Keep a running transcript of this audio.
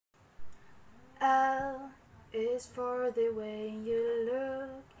is for the way you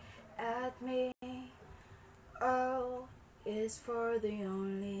look at me. O is for the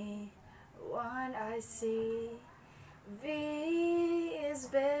only one I see. V is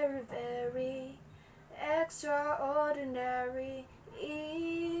very, very extraordinary.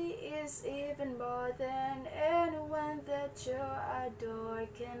 E is even more than anyone that you adore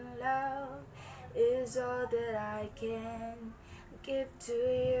can love. Is all that I can give to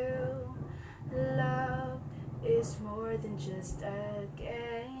you. Love is more than just a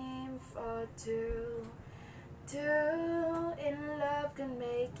game for two. Two in love can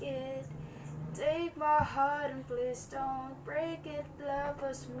make it. Take my heart and please don't break it. Love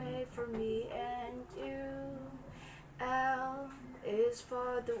was made for me and you. L is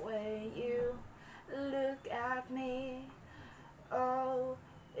for the way you look at me. O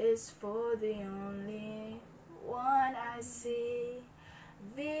is for the only one I see.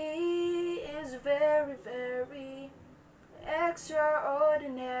 V is very, very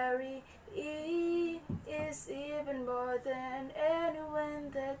extraordinary. E is even more than anyone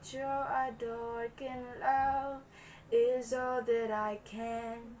that you adore can love. Is all that I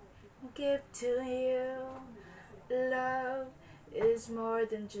can give to you. Love is more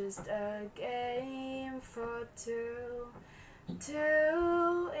than just a game for two.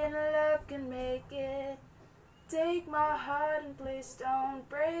 Two in love can make it. Take my heart and please don't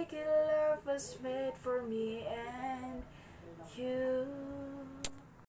break it. Love was made for me and you.